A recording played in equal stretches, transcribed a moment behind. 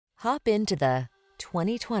Hop into the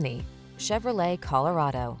 2020 Chevrolet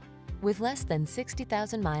Colorado. With less than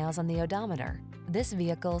 60,000 miles on the odometer, this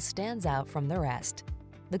vehicle stands out from the rest.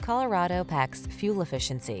 The Colorado packs fuel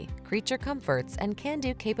efficiency, creature comforts, and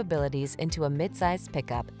can-do capabilities into a mid-sized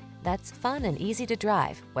pickup that's fun and easy to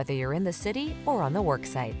drive, whether you're in the city or on the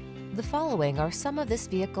worksite. The following are some of this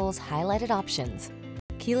vehicle's highlighted options: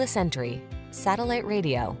 keyless entry, satellite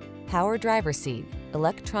radio, power driver seat,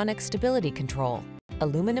 electronic stability control,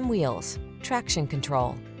 aluminum wheels, traction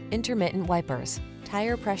control, intermittent wipers,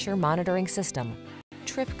 tire pressure monitoring system,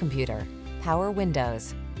 trip computer, power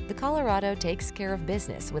windows. The Colorado takes care of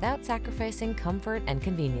business without sacrificing comfort and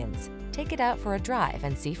convenience. Take it out for a drive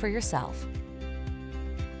and see for yourself.